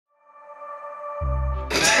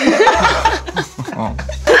Oh.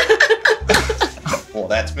 Well,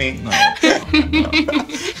 that's me. No.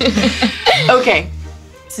 Okay,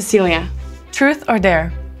 Cecilia, truth or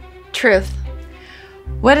dare? Truth.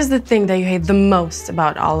 What is the thing that you hate the most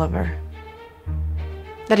about Oliver?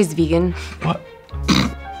 That he's vegan. What?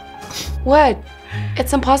 What?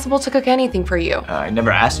 It's impossible to cook anything for you. I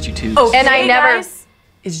never asked you to. Okay, And I never... guys,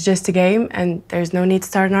 it's just a game and there's no need to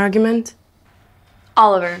start an argument.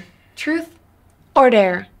 Oliver, truth or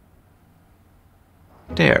dare?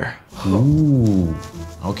 Dare. Ooh.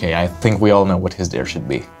 Okay, I think we all know what his dare should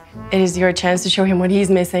be. It is your chance to show him what he's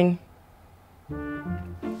missing.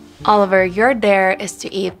 Oliver, your dare is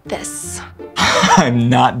to eat this. I'm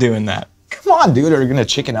not doing that. Come on, dude. Are you gonna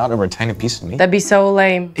chicken out over a tiny piece of meat? That'd be so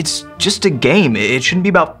lame. It's just a game. It shouldn't be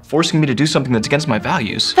about forcing me to do something that's against my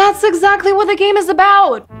values. That's exactly what the game is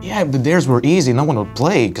about. Yeah, but dares were easy. No one would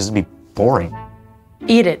play because it'd be boring.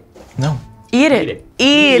 Eat it. No. Eat it.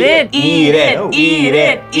 Eat it. Eat it. Eat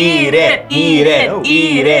it. Eat it. Eat it.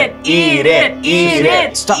 Eat it. Eat it. Eat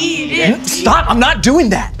it. Stop. Stop. I'm not doing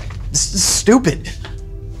that. This is stupid.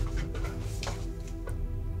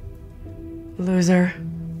 Loser.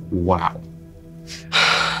 Wow.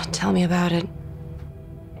 Tell me about it.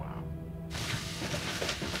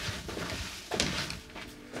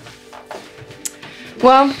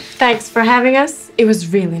 Well, thanks for having us. It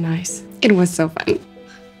was really nice. It was so fun.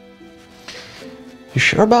 You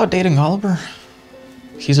sure about dating Oliver?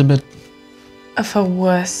 He's a bit... Of a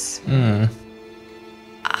wuss.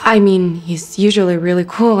 I mean, he's usually really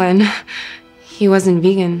cool, and he wasn't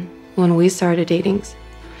vegan when we started dating.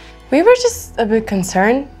 We were just a bit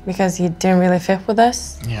concerned because he didn't really fit with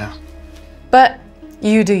us. Yeah. But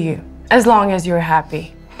you do you, as long as you're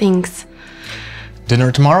happy. Thanks.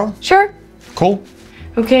 Dinner tomorrow? Sure. Cool.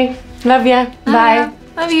 Okay, love ya. Bye.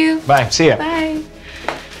 Love you. Bye. See ya. Bye.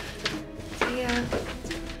 See ya.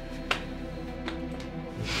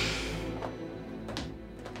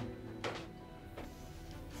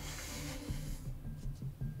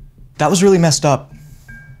 That was really messed up.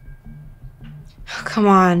 Oh, come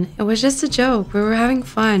on. It was just a joke. We were having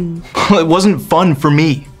fun. It wasn't fun for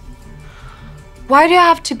me. Why do you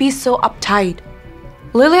have to be so uptight?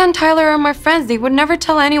 Lily and Tyler are my friends. They would never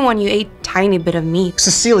tell anyone you ate a tiny bit of meat.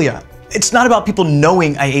 Cecilia, it's not about people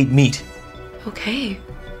knowing I ate meat. Okay.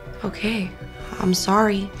 Okay. I'm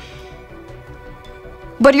sorry.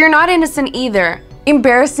 But you're not innocent either.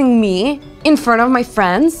 Embarrassing me in front of my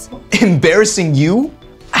friends? Embarrassing you?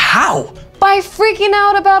 How? By freaking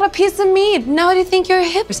out about a piece of meat. Now do you think you're a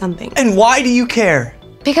hip or something? And why do you care?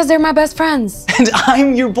 Because they're my best friends. And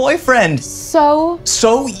I'm your boyfriend. So?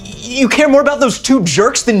 So, you care more about those two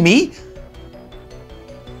jerks than me?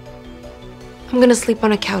 I'm gonna sleep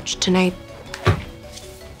on a couch tonight.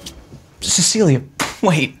 Cecilia,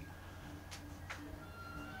 wait.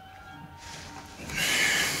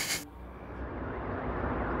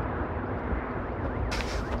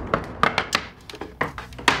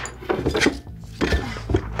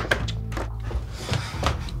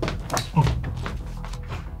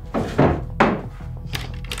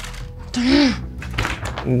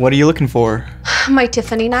 What are you looking for? My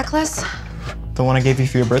Tiffany necklace. The one I gave you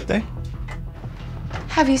for your birthday?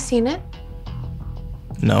 Have you seen it?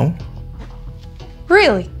 No.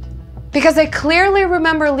 Really? Because I clearly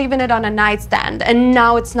remember leaving it on a nightstand and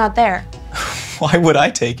now it's not there. Why would I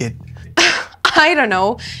take it? I don't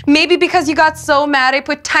know. Maybe because you got so mad I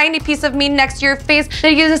put a tiny piece of meat next to your face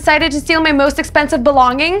that you decided to steal my most expensive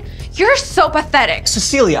belonging? You're so pathetic.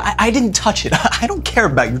 Cecilia, I didn't touch it. I don't care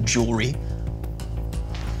about your jewelry.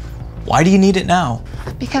 Why do you need it now?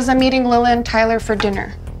 Because I'm meeting Lila and Tyler for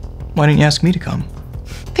dinner. Why didn't you ask me to come?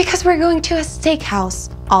 Because we're going to a steakhouse,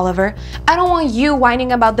 Oliver. I don't want you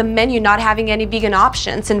whining about the menu not having any vegan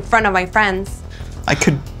options in front of my friends. I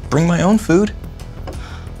could bring my own food.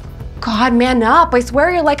 God, man up. I swear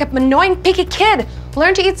you're like an annoying picky kid.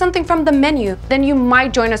 Learn to eat something from the menu, then you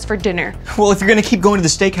might join us for dinner. Well, if you're gonna keep going to the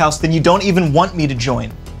steakhouse, then you don't even want me to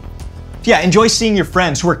join. Yeah, enjoy seeing your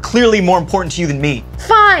friends who are clearly more important to you than me.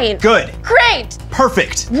 Fine. Good. Great.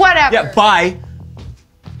 Perfect. Whatever. Yeah, bye.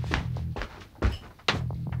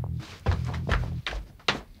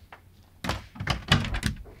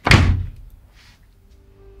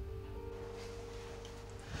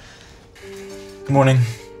 Good morning.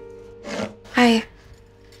 Hi.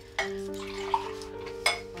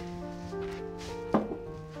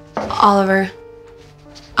 Oliver,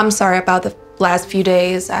 I'm sorry about the last few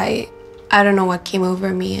days. I don't know what came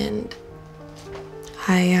over me and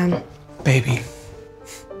Baby,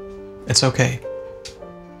 it's okay.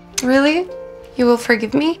 Really? You will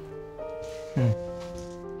forgive me?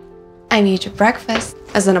 I need your breakfast.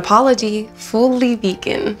 as an apology, fully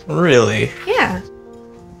vegan. Really? Yeah.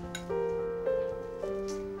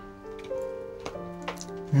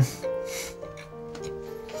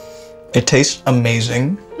 It tastes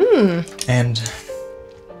amazing. And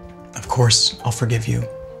of course, I'll forgive you.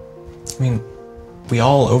 I mean, we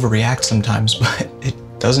all overreact sometimes, but it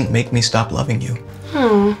doesn't make me stop loving you.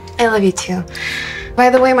 I love you too. By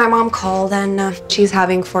the way, my mom called and she's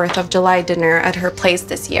having 4th of July dinner at her place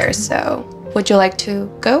this year, so would you like to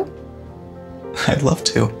go? I'd love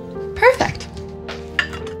to. Perfect.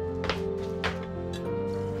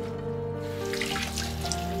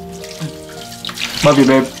 Love you,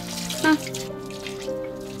 babe.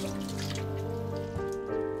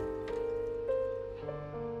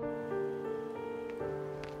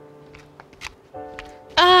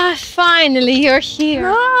 Finally, you're here.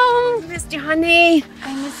 Mom! Missed you, honey.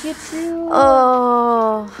 I miss you too.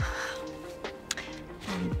 Oh.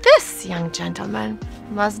 And this young gentleman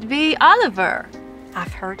must be Oliver.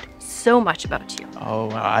 I've heard so much about you.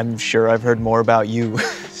 Oh, I'm sure I've heard more about you.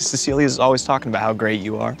 Cecilia's always talking about how great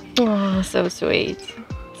you are. Oh, so sweet.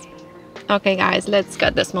 Okay, guys, let's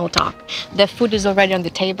get the small talk. The food is already on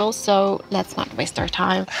the table, so let's not waste our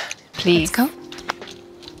time. Please. Let's go.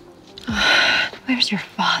 Where's your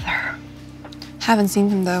father? Haven't seen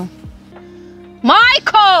him though.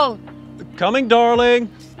 Michael! Coming, darling.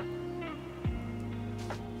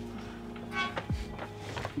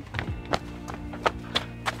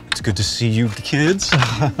 It's good to see you, kids.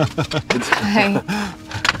 Hi.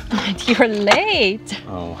 You're late.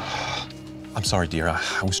 Oh, I'm sorry, dear.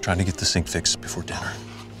 I was trying to get the sink fixed before dinner.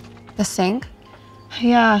 The sink?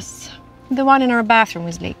 Yes, the one in our bathroom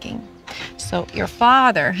is leaking. So your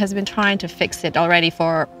father has been trying to fix it already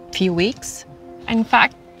for a few weeks. In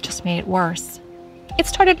fact, just made it worse. It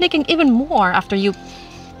started leaking even more after you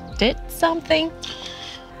did something.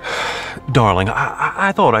 Darling,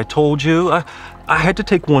 I thought I told you. I had to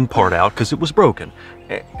take one part out because it was broken.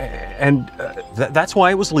 And that's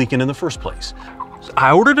why it was leaking in the first place.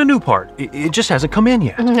 I ordered a new part. It just hasn't come in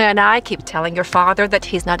yet. And I keep telling your father that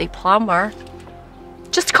he's not a plumber.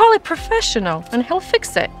 Just call a professional and he'll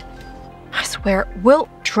fix it. I swear, we'll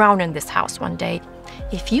drown in this house one day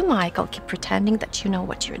if you, Michael, keep pretending that you know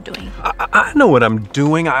what you're doing. I know what I'm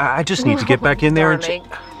doing. I just need to get back in there Darling,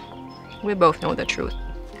 we both know the truth.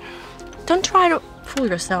 Don't try to fool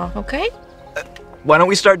yourself, okay? Why don't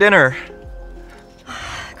we start dinner?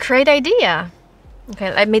 Great idea.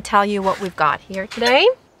 Okay, let me tell you what we've got here today.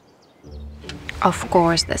 Of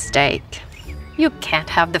course, the steak. You can't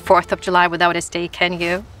have the 4th of July without a steak, can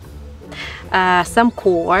you? Some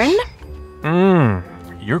corn.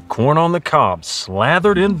 Your corn on the cob,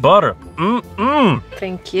 slathered in butter.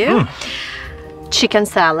 Thank you. Chicken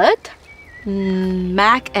salad.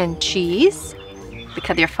 Mac and cheese.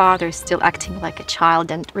 Because your father is still acting like a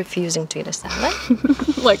child and refusing to eat a salad.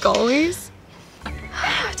 Like always?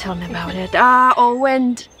 Tell me about it. Oh,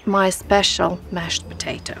 and my special mashed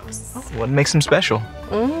potatoes. What makes them special?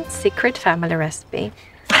 Secret family recipe.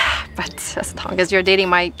 But as long as you're dating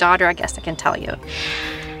my daughter, I guess I can tell you.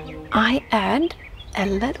 I add a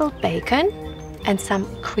little bacon and some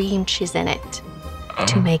cream cheese in it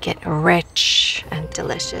to make it rich and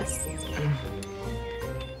delicious.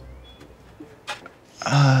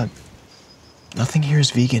 Nothing here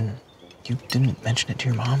is vegan. You didn't mention it to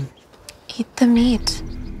your mom? Eat the meat.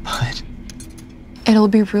 But... It'll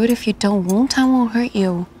be rude if you don't. Wonton won't hurt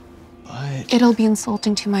you. But... It'll be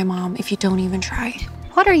insulting to my mom if you don't even try.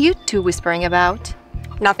 What are you two whispering about?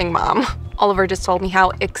 Nothing, Mom. Oliver just told me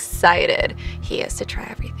how excited he is to try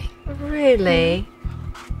everything. Really?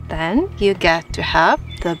 Then you get to have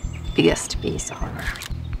the biggest piece ever.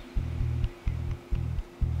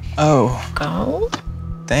 Oh, Go.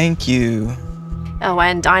 thank you. Oh,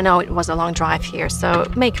 and I know it was a long drive here, so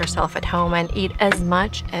make yourself at home and eat as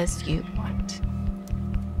much as you want.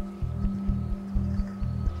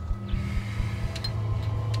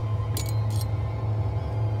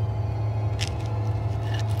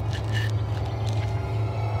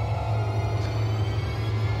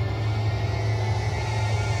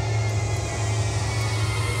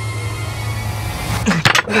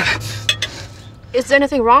 Is there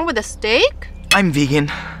anything wrong with the steak? I'm vegan.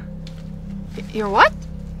 You're what?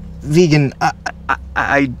 Vegan.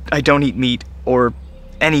 I don't eat meat or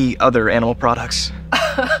any other animal products.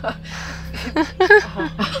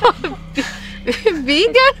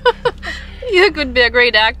 Vegan? You could be a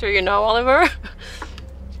great actor, you know, Oliver.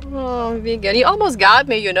 Oh, vegan. You almost got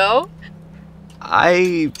me, you know.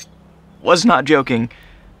 I was not joking.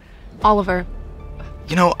 Oliver.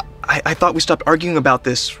 You know, I thought we stopped arguing about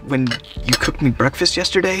this when you cooked me breakfast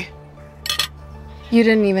yesterday. You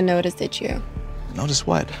didn't even notice, did you? Notice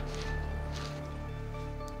what?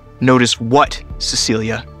 Notice what,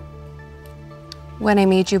 Cecilia? When I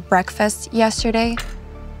made you breakfast yesterday,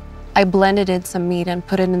 I blended in some meat and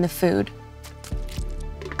put it in the food.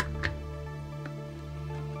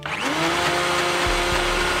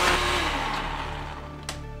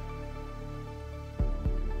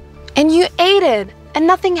 And you ate it, and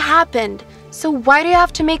nothing happened. So why do you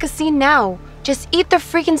have to make a scene now? Just eat the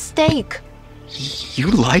freaking steak. You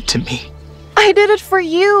lied to me. I did it for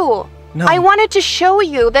you. No. I wanted to show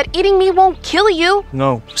you that eating me won't kill you.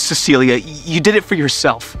 No, Cecilia, you did it for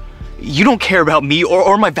yourself. You don't care about me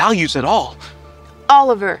or my values at all.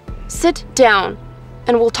 Oliver, sit down,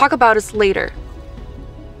 and we'll talk about this later.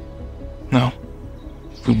 No,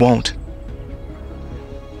 we won't.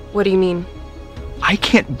 What do you mean? I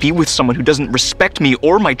can't be with someone who doesn't respect me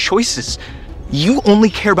or my choices. You only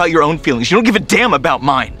care about your own feelings. You don't give a damn about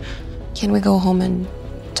mine. Can we go home and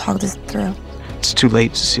talk this through? It's too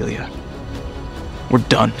late, Cecilia. We're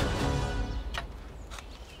done.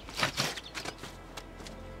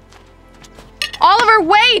 Oliver,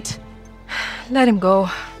 wait! Let him go.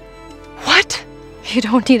 What? You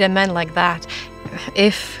don't need a man like that,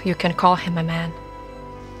 if you can call him a man.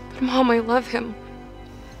 But Mom, I love him.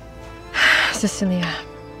 Cecilia,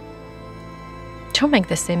 don't make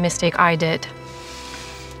the same mistake I did.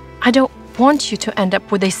 I don't want you to end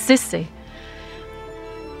up with a sissy,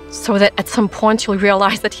 so that at some point you'll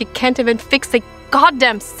realize that he can't even fix a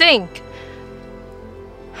goddamn sink.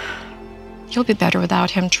 You'll be better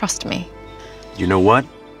without him, trust me. You know what?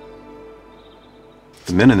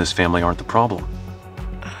 The men in this family aren't the problem.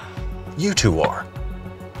 You two are.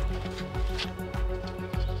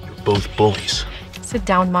 You're both bullies. Sit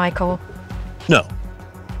down, Michael. No.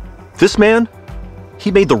 This man,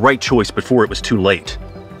 he made the right choice before it was too late.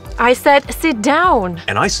 I said sit down.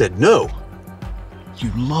 And I said no.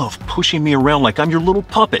 You love pushing me around like I'm your little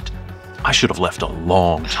puppet. I should have left a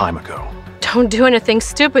long time ago. Don't do anything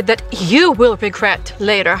stupid that you will regret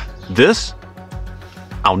later. This,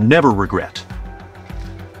 I'll never regret.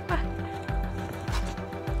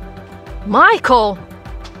 Michael,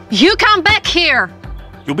 you come back here.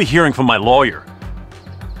 You'll be hearing from my lawyer.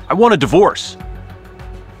 I want a divorce.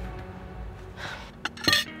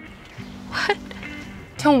 What?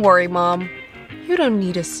 Don't worry, Mom. You don't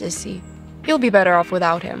need a sissy. You'll be better off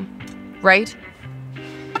without him, right?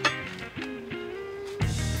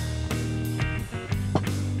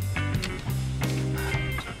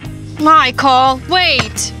 Michael,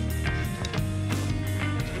 wait.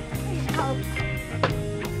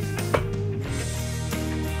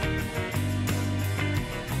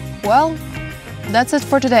 Well, that's it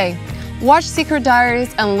for today. Watch Secret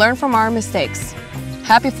Diaries and learn from our mistakes.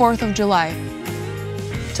 Happy 4th of July.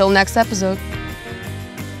 Till next episode.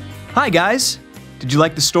 Hi guys! Did you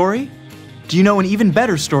like the story? Do you know an even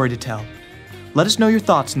better story to tell? Let us know your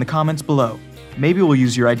thoughts in the comments below. Maybe we'll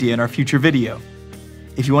use your idea in our future video.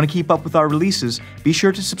 If you want to keep up with our releases, be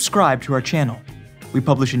sure to subscribe to our channel. We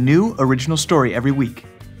publish a new original story every week.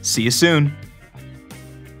 See you soon!